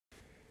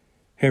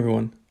Hey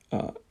everyone,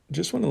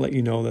 just want to let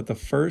you know that the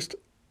first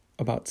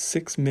about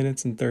 6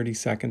 minutes and 30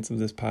 seconds of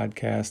this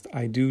podcast,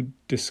 I do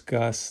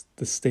discuss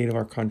the state of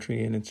our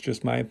country, and it's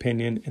just my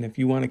opinion. And if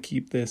you want to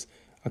keep this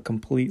a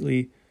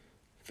completely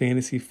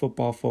fantasy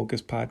football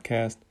focused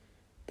podcast,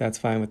 that's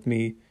fine with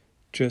me.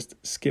 Just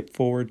skip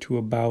forward to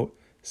about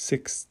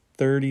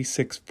 6:30,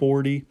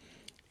 6:40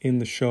 in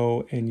the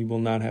show, and you will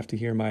not have to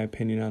hear my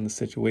opinion on the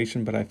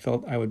situation, but I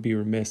felt I would be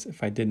remiss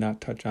if I did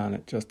not touch on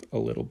it just a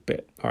little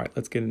bit. All right,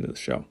 let's get into the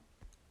show.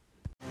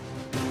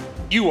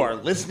 You are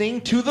listening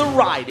to the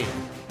Riding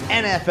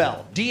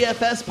NFL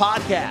DFS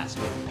podcast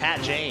with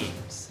Pat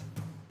James.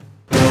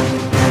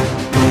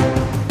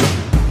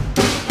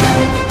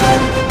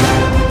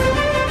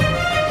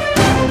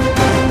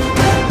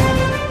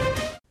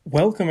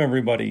 Welcome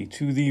everybody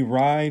to the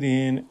Ride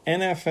In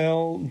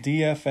NFL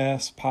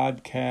DFS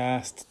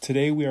podcast.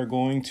 Today we are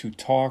going to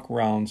talk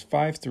rounds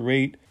 5 through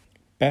 8,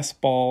 best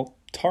ball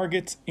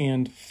targets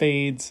and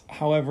fades.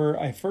 However,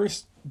 I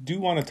first do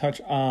want to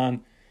touch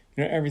on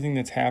everything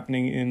that's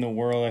happening in the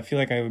world. I feel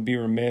like I would be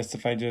remiss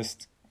if I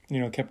just,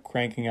 kept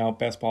cranking out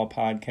best ball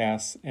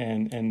podcasts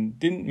and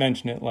didn't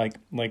mention it like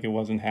it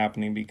wasn't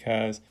happening,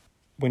 because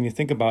when you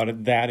think about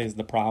it, that is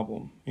the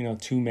problem.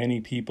 Too many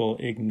people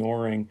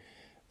ignoring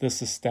the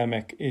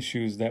systemic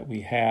issues that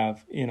we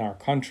have in our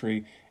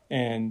country.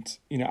 And,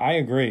 I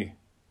agree.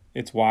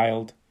 It's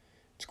wild.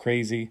 It's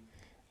crazy.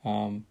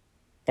 But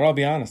I'll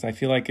be honest, I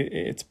feel like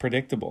it's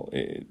predictable.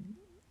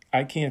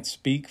 I can't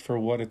speak for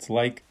what it's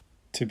like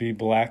to be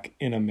black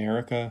in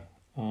America.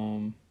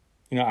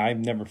 I've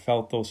never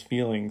felt those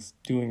feelings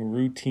doing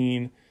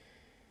routine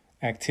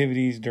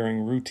activities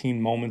during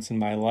routine moments in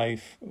my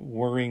life,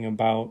 worrying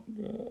about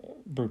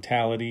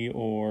brutality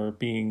or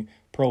being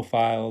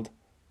profiled,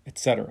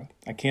 etc.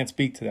 I can't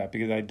speak to that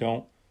because I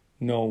don't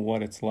know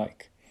what it's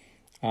like.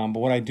 But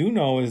what I do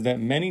know is that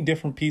many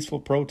different peaceful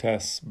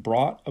protests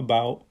brought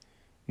about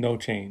no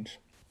change.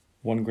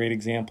 One great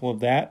example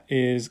of that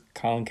is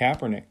Colin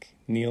Kaepernick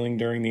kneeling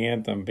during the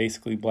anthem,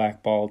 basically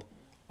blackballed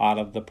out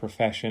of the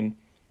profession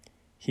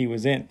he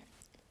was in.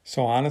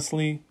 So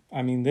honestly,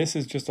 this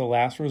is just a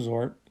last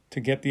resort to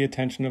get the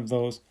attention of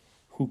those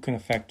who can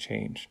affect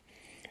change.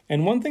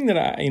 And one thing that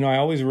I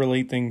always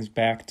relate things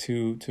back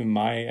to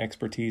my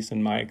expertise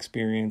and my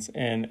experience,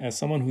 and as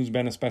someone who's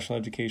been a special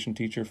education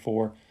teacher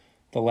for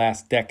the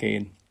last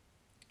decade,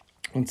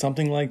 when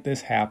something like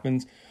this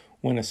happens,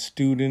 when a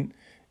student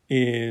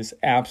is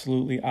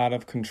absolutely out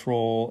of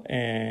control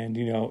and,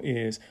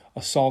 is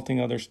assaulting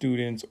other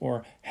students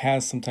or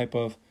has some type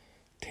of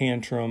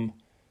tantrum,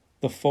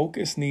 the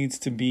focus needs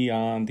to be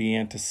on the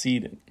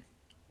antecedent,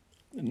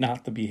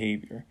 not the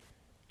behavior.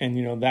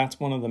 And, that's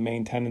one of the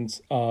main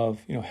tenets of,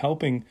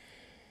 helping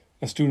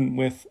a student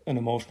with an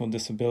emotional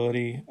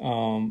disability.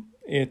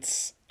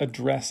 It's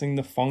addressing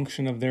the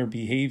function of their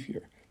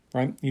behavior,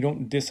 right? You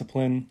don't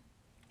discipline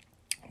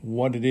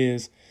what it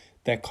is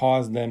that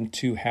caused them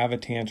to have a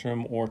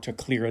tantrum or to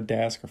clear a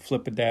desk or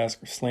flip a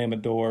desk or slam a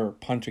door or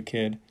punch a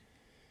kid.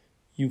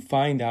 You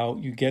find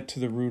out, you get to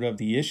the root of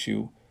the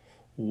issue.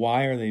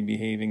 Why are they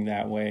behaving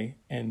that way?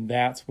 And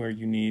that's where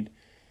you need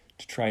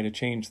to try to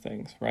change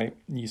things, right?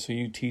 So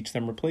you teach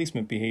them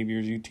replacement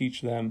behaviors. You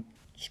teach them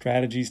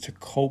strategies to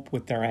cope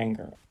with their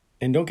anger.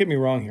 And don't get me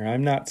wrong here.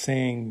 I'm not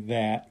saying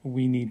that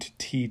we need to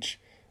teach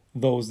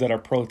those that are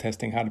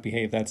protesting how to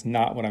behave. That's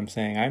not what I'm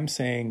saying. I'm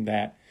saying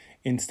that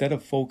instead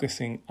of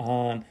focusing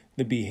on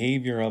the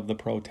behavior of the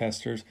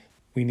protesters,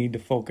 we need to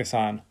focus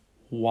on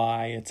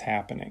why it's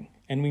happening.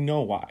 And we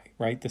know why,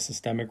 right? The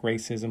systemic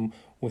racism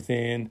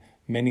within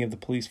many of the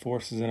police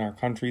forces in our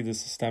country, the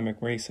systemic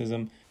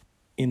racism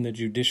in the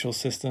judicial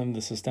system,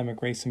 the systemic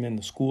racism in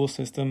the school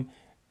system.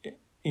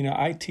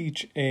 I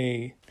teach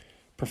a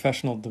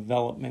professional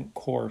development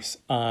course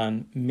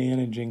on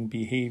managing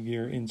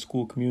behavior in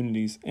school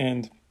communities.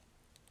 And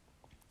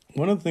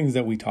one of the things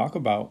that we talk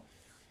about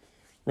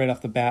right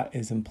off the bat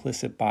is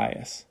implicit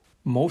bias.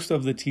 Most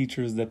of the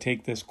teachers that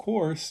take this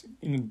course,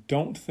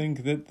 don't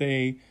think that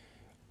they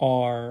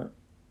are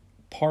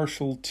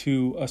partial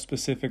to a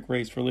specific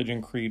race,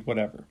 religion, creed,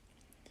 whatever.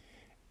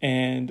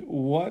 And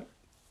what,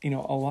 a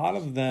lot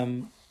of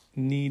them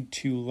need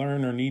to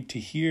learn or need to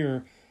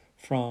hear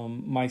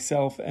from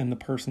myself and the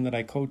person that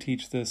I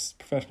co-teach this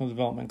professional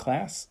development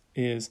class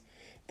is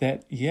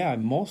that,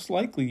 most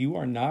likely you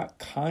are not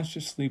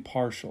consciously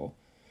partial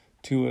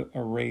to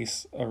a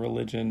race, a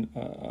religion,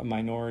 a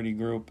minority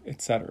group,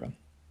 etc.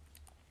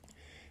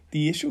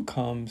 The issue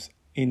comes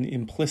in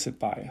implicit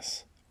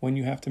bias, when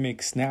you have to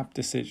make snap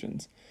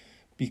decisions,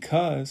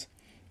 because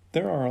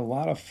there are a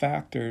lot of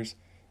factors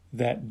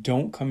that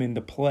don't come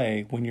into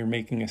play when you're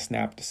making a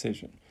snap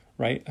decision,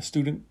 right? A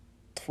student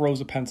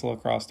throws a pencil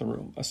across the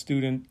room.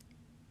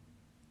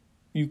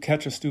 You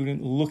catch a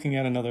student looking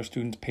at another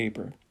student's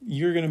paper.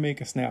 You're going to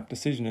make a snap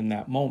decision in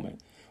that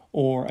moment.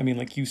 Or,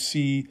 you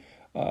see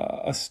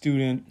a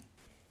student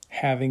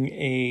having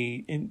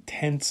a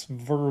intense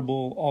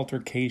verbal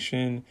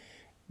altercation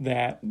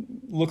that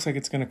looks like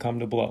it's going to come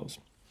to blows.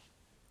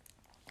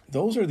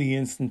 Those are the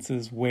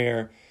instances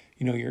where,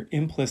 your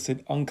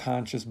implicit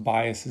unconscious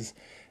biases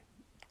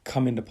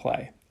come into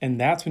play. And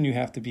that's when you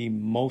have to be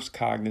most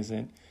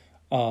cognizant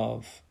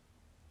of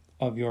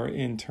your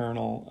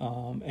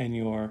internal and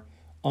your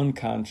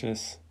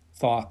unconscious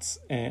thoughts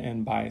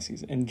and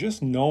biases. And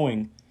just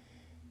knowing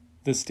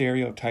the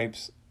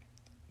stereotypes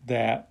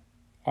that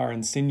are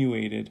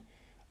insinuated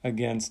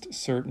against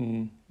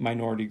certain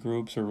minority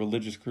groups or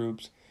religious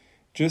groups,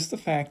 just the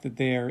fact that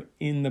they are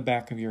in the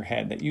back of your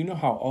head, that you know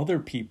how other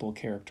people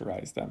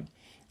characterize them,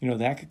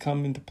 that could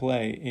come into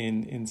play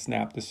in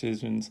snap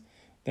decisions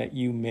that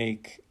you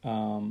make,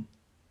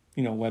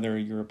 whether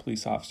you're a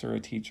police officer, a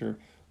teacher,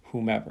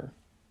 whomever.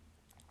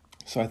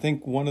 So I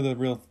think one of the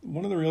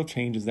real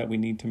changes that we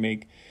need to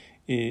make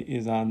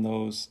is on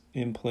those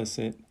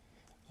implicit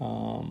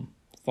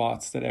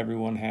thoughts that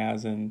everyone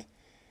has, and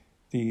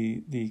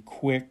the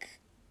quick,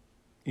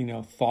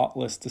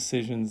 thoughtless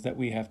decisions that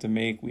we have to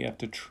make. We have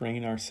to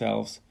train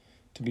ourselves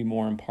to be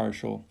more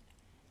impartial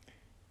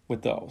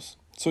with those.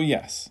 So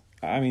yes,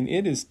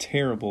 it is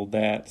terrible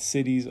that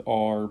cities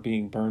are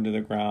being burned to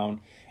the ground,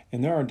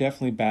 and there are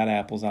definitely bad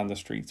apples on the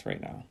streets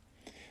right now.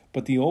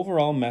 But the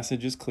overall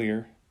message is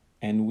clear,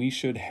 and we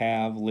should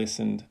have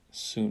listened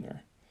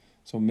sooner.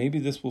 So maybe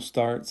this will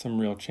start some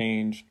real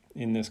change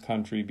in this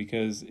country,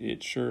 because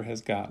it sure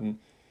has gotten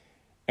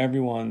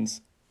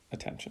everyone's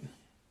attention.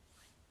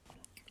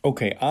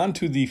 Okay, on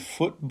to the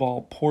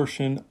football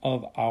portion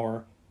of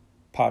our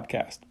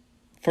podcast.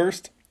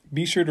 First,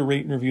 be sure to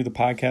rate and review the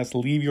podcast.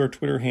 Leave your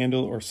Twitter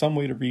handle or some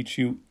way to reach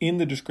you in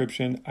the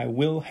description. I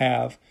will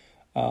have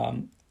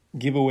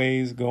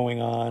giveaways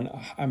going on.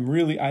 I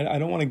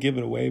don't want to give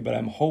it away, but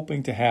I'm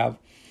hoping to have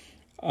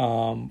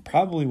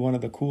probably one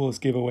of the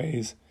coolest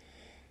giveaways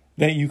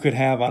that you could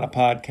have on a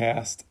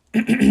podcast.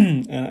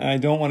 And I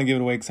don't want to give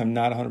it away because I'm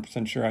not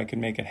 100% sure I can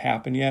make it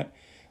happen yet.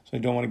 So I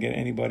don't want to get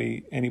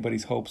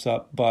anybody's hopes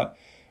up. But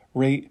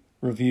rate,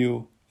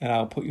 review, and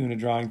I'll put you in a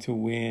drawing to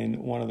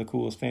win one of the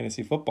coolest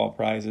fantasy football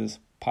prizes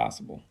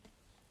possible.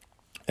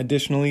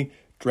 Additionally,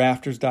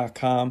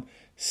 drafters.com,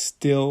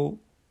 still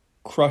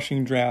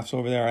crushing drafts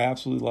over there. I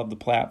absolutely love the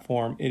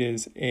platform.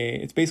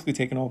 It's basically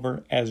taken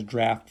over as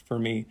draft for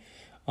me.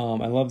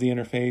 I love the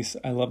interface.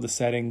 I love the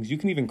settings. You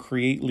can even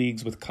create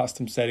leagues with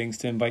custom settings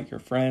to invite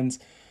your friends.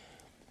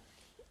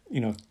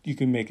 You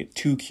can make it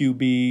 2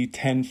 QB,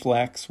 10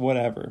 flex,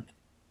 whatever.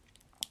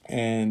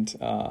 And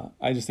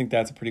I just think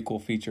that's a pretty cool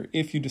feature.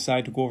 If you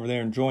decide to go over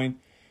there and join,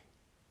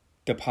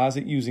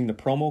 deposit using the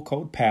promo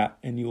code PAT,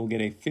 and you will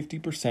get a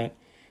 50%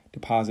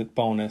 deposit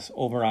bonus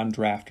over on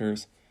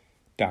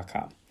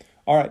drafters.com.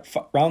 All right,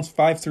 rounds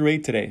 5 through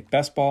 8 today.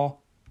 Best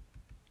ball,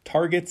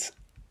 targets,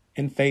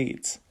 and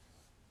fades.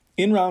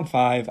 In round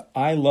 5,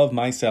 I love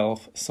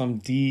myself some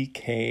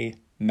DK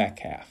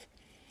Metcalf.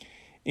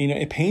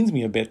 It pains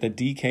me a bit that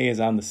DK is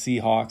on the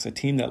Seahawks, a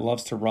team that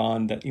loves to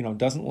run, that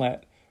doesn't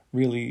let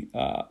really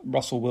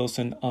Russell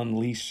Wilson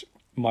unleash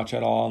much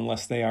at all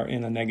unless they are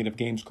in a negative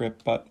game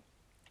script. But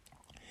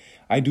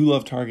I do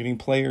love targeting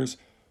players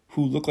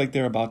who look like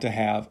they're about to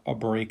have a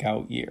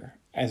breakout year.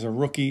 As a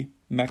rookie,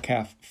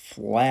 Metcalf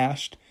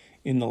flashed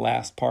in the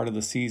last part of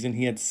the season.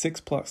 He had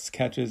 6+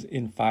 catches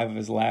in 5 of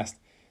his last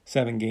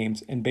 7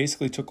 games and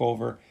basically took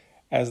over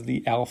as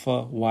the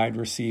alpha wide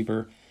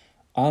receiver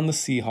on the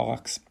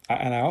Seahawks.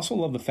 And I also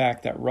love the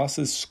fact that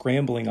Russ's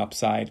scrambling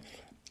upside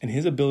and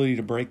his ability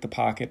to break the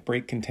pocket,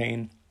 break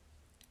contain,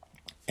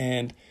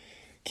 and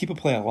keep a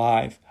play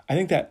alive, I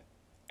think that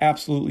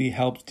absolutely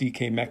helps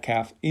DK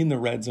Metcalf in the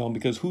red zone,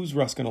 because who's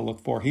Russ going to look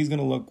for? He's going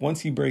to look,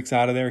 once he breaks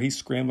out of there, he's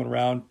scrambling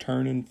around,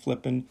 turning,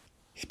 flipping.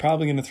 He's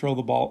probably going to throw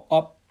the ball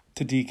up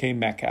to DK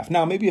Metcalf.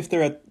 Now, maybe if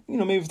they're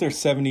maybe if they're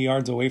 70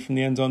 yards away from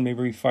the end zone,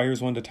 maybe he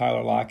fires one to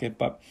Tyler Lockett,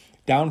 but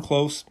down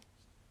close,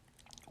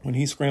 when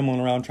he's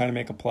scrambling around trying to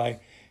make a play,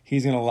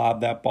 he's going to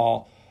lob that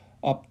ball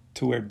up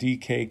to where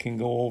DK can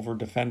go over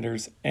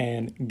defenders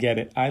and get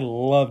it. I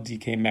love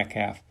DK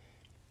Metcalf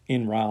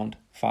in round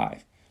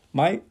 5.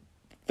 My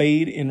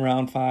fade in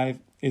round 5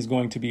 is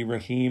going to be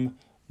Raheem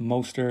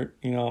Mostert.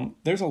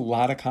 There's a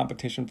lot of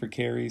competition for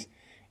carries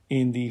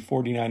in the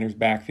 49ers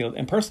backfield.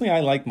 And personally,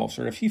 I like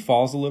Mostert. If he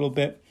falls a little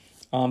bit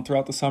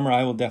throughout the summer,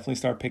 I will definitely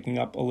start picking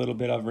up a little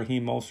bit of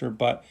Raheem Mostert.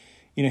 But,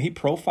 he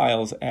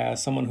profiles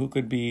as someone who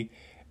could be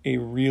a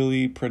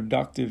really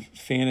productive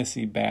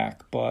fantasy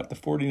back. But the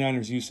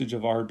 49ers' usage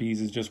of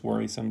RBs is just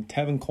worrisome.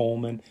 Tevin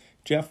Coleman,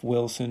 Jeff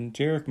Wilson,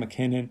 Jerick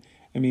McKinnon.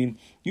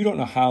 You don't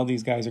know how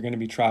these guys are going to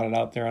be trotted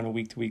out there on a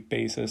week-to-week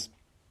basis.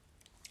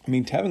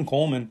 Tevin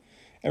Coleman,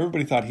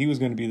 everybody thought he was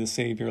going to be the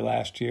savior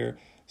last year.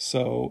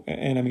 So,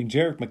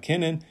 Jerick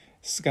McKinnon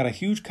has got a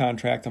huge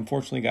contract,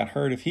 unfortunately got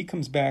hurt. If he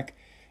comes back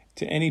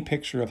to any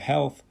picture of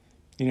health,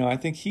 I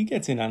think he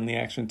gets in on the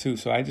action too.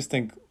 So I just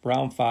think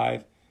round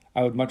 5,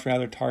 I would much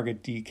rather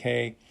target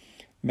DK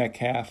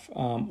Metcalf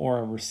or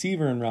a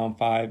receiver in round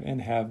 5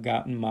 and have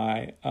gotten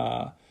my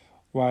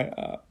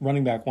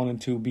running back 1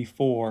 and 2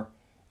 before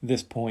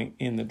this point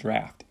in the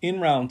draft. In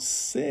round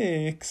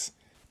 6,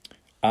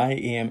 I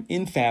am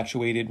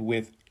infatuated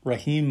with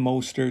Raheem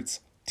Mostert's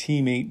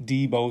teammate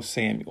Deebo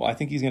Samuel. I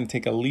think he's going to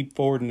take a leap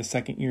forward in the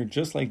second year,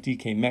 just like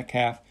DK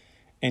Metcalf,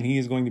 and he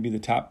is going to be the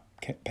top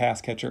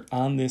pass catcher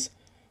on this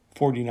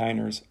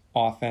 49ers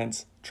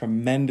offense.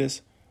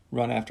 Tremendous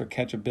run after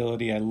catch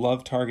ability. I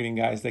love targeting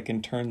guys that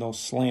can turn those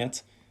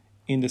slants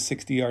into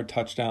 60-yard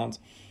touchdowns.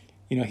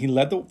 He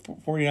led the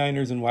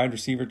 49ers in wide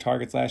receiver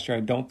targets last year.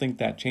 I don't think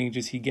that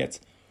changes. He gets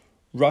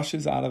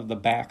rushes out of the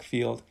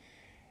backfield,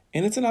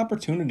 and it's an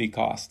opportunity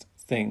cost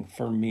thing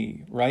for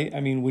me, right?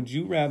 I mean, would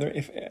you rather,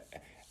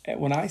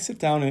 when I sit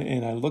down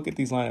and I look at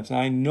these lineups, and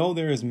I know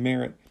there is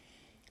merit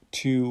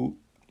to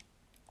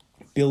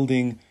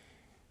building,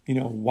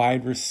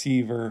 wide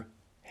receiver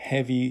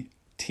heavy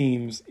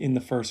teams in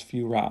the first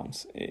few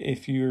rounds,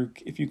 if you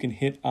can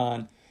hit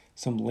on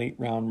some late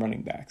round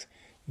running backs.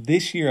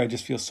 This year, I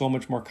just feel so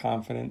much more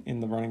confident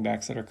in the running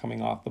backs that are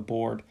coming off the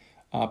board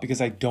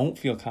because I don't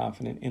feel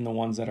confident in the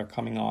ones that are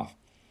coming off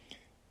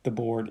the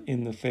board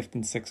in the 5th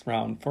and 6th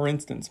round. For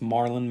instance,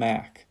 Marlon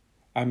Mack.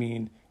 I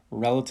mean,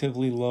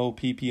 relatively low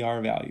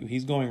PPR value.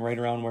 He's going right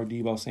around where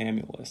Deebo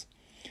Samuel is.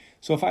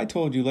 So if I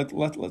told you, let's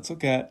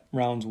look at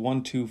rounds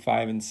 1, 2,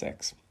 5, and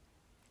 6.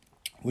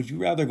 Would you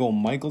rather go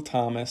Michael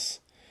Thomas,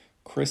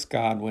 Chris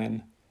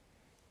Godwin,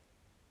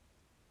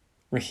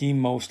 Raheem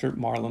Mostert,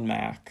 Marlon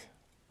Mack,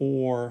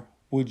 or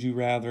would you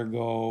rather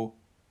go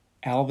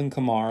Alvin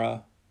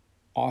Kamara,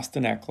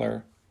 Austin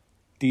Eckler,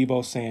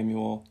 Deebo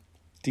Samuel,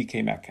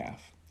 DK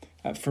Metcalf?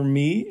 For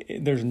me,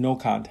 there's no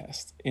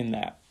contest in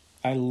that.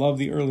 I love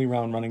the early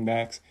round running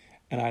backs,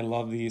 and I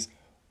love these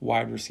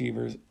wide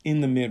receivers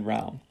in the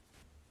mid-round.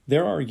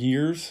 There are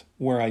years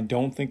where I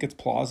don't think it's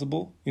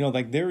plausible.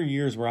 There are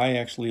years where I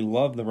actually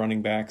love the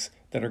running backs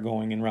that are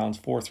going in rounds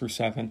 4 through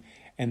 7,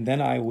 and then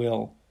I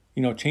will,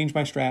 change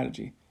my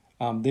strategy.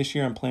 This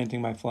year I'm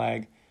planting my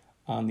flag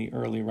on the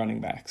early running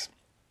backs.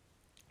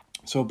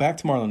 So back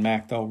to Marlon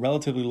Mack, though,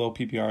 relatively low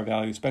PPR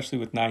value, especially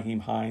with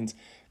Nyheim Hines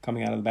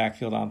coming out of the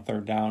backfield on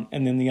 3rd down.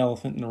 And then the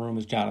elephant in the room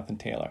is Jonathan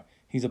Taylor.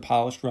 He's a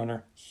polished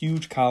runner,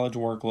 huge college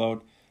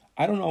workload.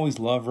 I don't always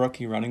love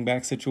rookie running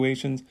back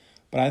situations,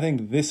 but I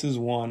think this is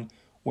one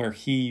where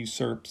he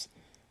usurps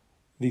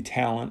the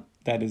talent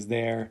that is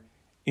there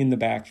in the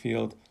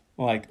backfield.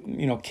 Like,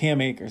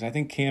 Cam Akers. I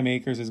think Cam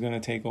Akers is going to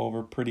take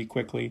over pretty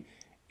quickly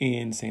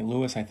in St.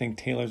 Louis. I think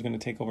Taylor's going to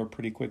take over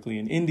pretty quickly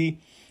in Indy.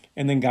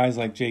 And then guys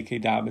like J.K.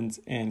 Dobbins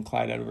and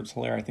Clyde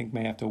Edwards-Helaire, I think,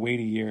 may have to wait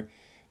a year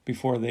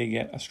before they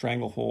get a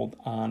stranglehold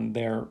on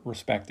their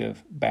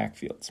respective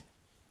backfields.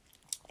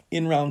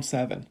 In round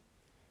 7,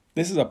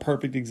 this is a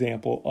perfect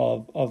example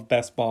of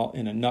best ball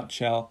in a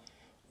nutshell.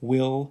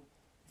 Will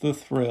the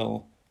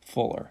Thrill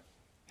Fuller.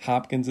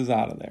 Hopkins is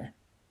out of there,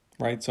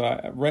 right? So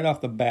right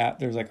off the bat,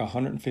 there's like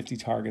 150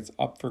 targets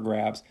up for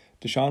grabs.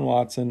 Deshaun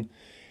Watson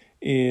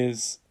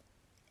is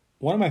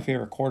one of my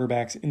favorite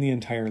quarterbacks in the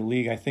entire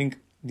league. I think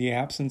the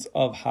absence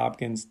of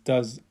Hopkins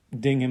does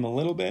ding him a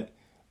little bit,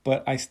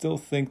 but I still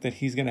think that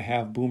he's going to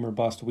have boom or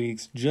bust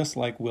weeks, just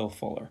like Will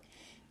Fuller.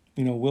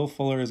 Will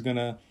Fuller is going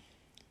to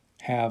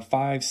have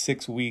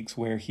 5-6 weeks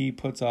where he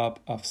puts up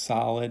a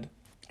solid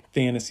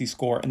fantasy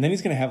score, and then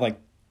he's going to have like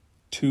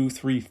 2,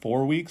 3,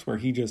 4 weeks where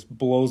he just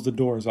blows the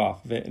doors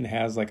off of it and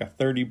has like a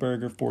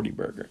 30-burger,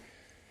 40-burger.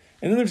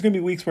 And then there's going to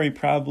be weeks where he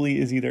probably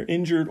is either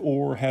injured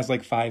or has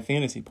like 5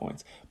 fantasy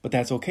points. But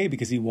that's okay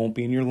because he won't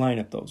be in your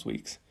lineup those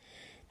weeks.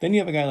 Then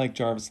you have a guy like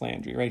Jarvis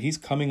Landry, right? He's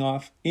coming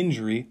off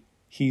injury.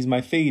 He's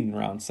my fade in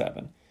round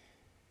 7.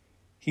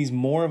 He's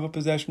more of a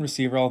possession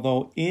receiver,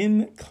 although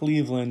in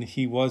Cleveland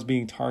he was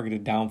being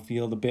targeted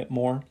downfield a bit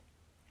more.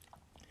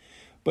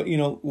 But,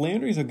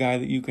 Landry's a guy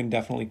that you can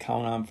definitely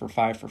count on for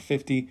 5 for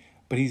 50,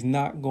 but he's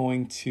not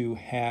going to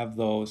have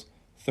those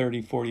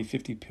 30, 40,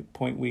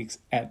 50-point weeks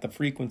at the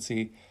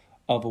frequency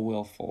of a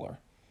Will Fuller.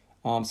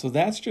 So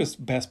that's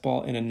just best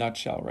ball in a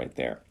nutshell right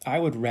there. I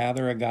would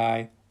rather a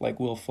guy like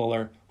Will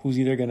Fuller who's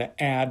either going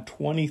to add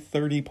 20,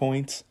 30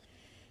 points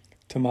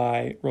to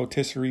my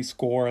rotisserie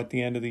score at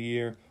the end of the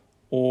year,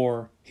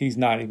 or he's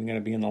not even going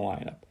to be in the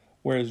lineup.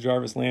 Whereas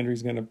Jarvis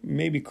Landry's going to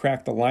maybe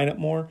crack the lineup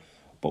more,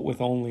 but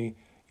with only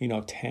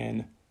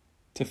 10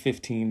 to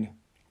 15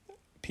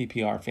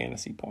 PPR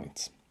fantasy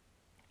points.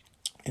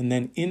 And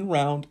then in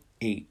round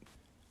 8,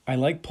 I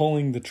like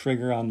pulling the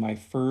trigger on my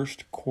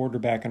first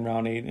quarterback in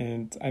round 8,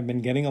 and I've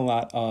been getting a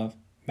lot of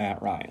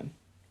Matt Ryan.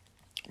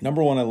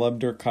 Number one, I love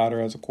Dirk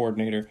Koetter as a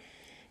coordinator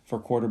for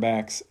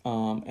quarterbacks,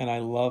 and I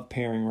love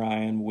pairing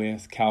Ryan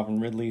with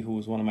Calvin Ridley, who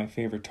was one of my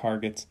favorite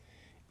targets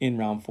in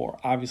round 4.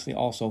 Obviously,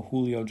 also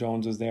Julio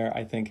Jones is there.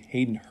 I think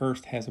Hayden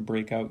Hurst has a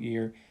breakout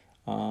year.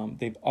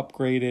 They've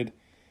upgraded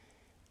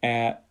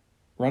at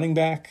running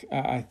back,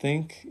 I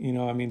think.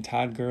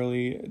 Todd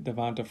Gurley,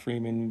 Devonta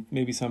Freeman,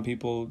 maybe some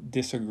people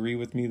disagree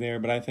with me there,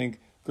 but I think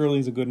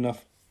Gurley's a good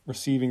enough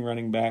receiving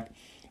running back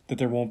that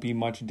there won't be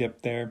much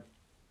dip there.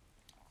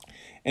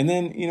 And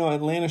then,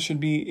 Atlanta should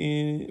be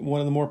in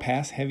one of the more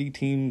pass-heavy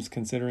teams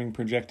considering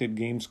projected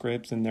game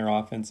scripts and their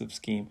offensive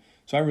scheme.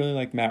 So I really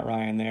like Matt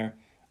Ryan there.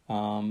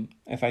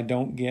 If I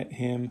don't get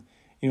him,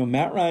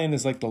 Matt Ryan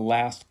is like the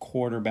last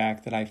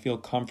quarterback that I feel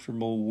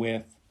comfortable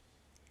with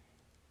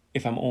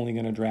if I'm only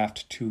going to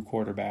draft 2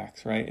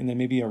 quarterbacks, right? And then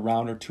maybe a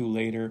round or 2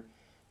 later,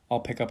 I'll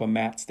pick up a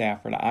Matt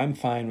Stafford. I'm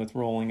fine with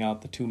rolling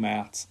out the 2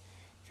 Matts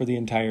for the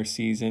entire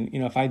season.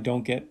 If I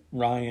don't get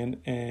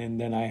Ryan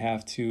and then I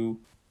have to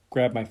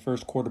grab my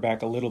first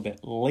quarterback a little bit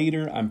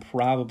later, I'm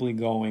probably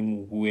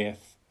going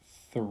with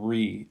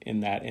 3 in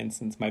that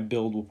instance. My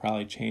build will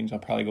probably change. I'll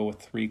probably go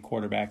with 3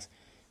 quarterbacks,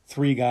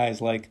 3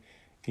 guys like,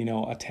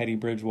 a Teddy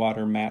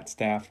Bridgewater, Matt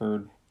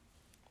Stafford,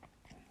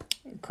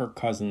 Kirk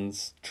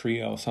Cousins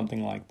trio,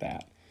 something like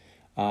that.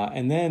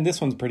 And then this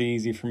one's pretty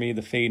easy for me.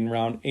 The fade in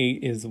round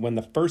 8 is when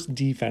the first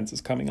defense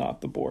is coming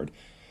off the board.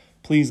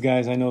 Please,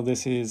 guys, I know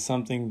this is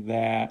something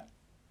that,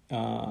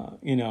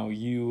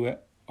 you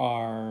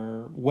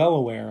are well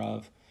aware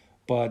of,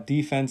 but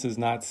defense is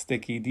not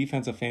sticky.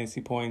 Defensive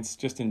fantasy points,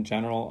 just in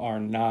general, are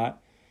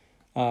not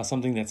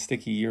something that's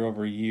sticky year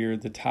over year.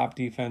 The top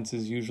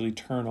defenses usually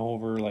turn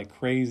over like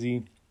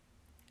crazy.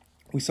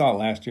 We saw it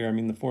last year.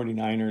 The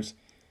 49ers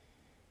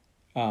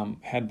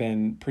had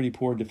been pretty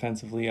poor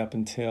defensively up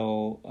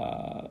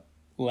until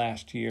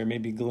last year,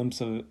 maybe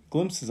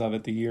glimpses of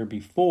it the year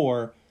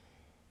before.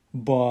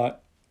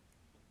 But,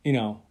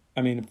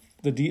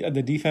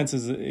 the defense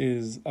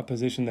is a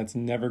position that's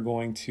never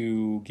going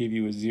to give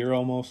you a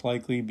 0 most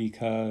likely,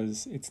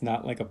 because it's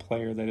not like a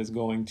player that is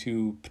going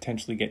to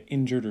potentially get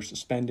injured or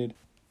suspended.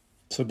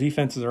 So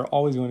defenses are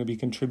always going to be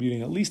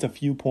contributing at least a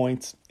few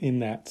points in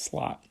that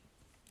slot.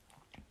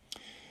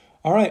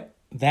 All right,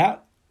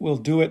 that will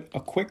do it.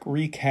 A quick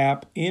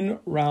recap. In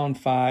round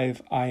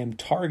 5, I am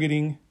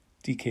targeting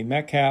DK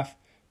Metcalf,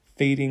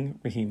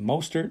 fading Raheem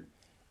Mostert.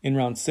 In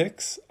round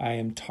 6, I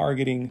am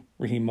targeting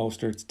Raheem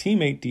Mostert's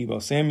teammate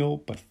Deebo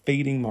Samuel, but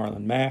fading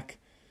Marlon Mack.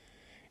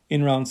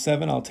 In round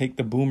 7, I'll take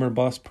the boomer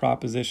bust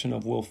proposition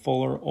of Will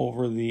Fuller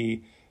over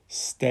the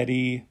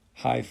steady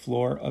high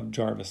floor of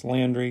Jarvis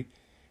Landry.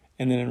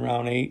 And then in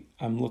round 8,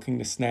 I'm looking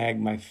to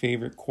snag my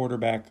favorite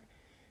quarterback,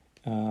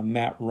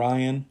 Matt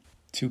Ryan,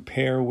 to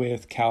pair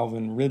with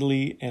Calvin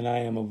Ridley, and I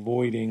am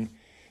avoiding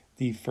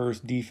the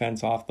first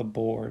defense off the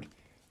board,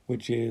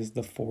 which is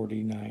the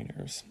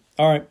 49ers.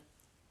 All right,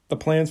 the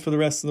plans for the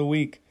rest of the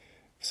week.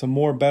 Some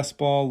more best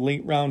ball,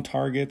 late round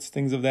targets,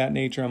 things of that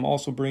nature. I'm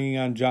also bringing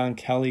on John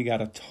Kelly.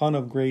 Got a ton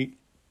of great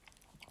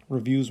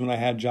reviews when I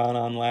had John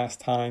on last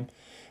time.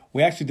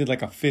 We actually did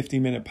like a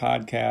 50-minute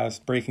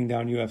podcast breaking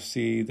down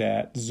UFC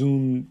that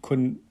Zoom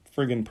couldn't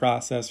friggin'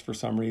 process for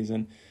some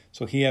reason.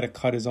 So he had to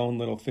cut his own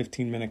little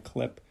 15-minute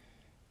clip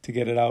to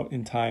get it out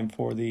in time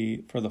for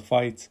the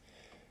fights.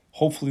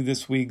 Hopefully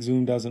this week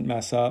Zoom doesn't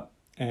mess up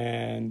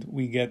and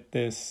we get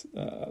this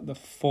the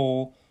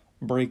full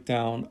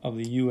breakdown of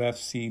the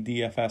UFC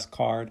DFS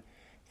card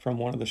from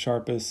one of the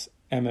sharpest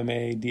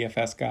MMA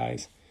DFS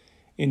guys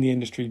in the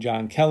industry,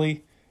 John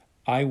Kelly.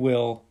 I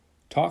will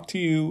talk to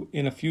you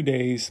in a few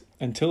days.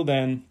 Until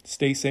then,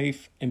 stay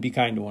safe and be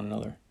kind to one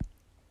another.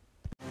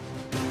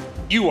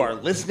 You are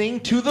listening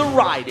to the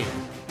Ride In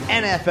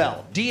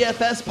NFL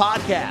DFS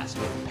podcast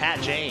with Pat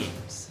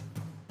James.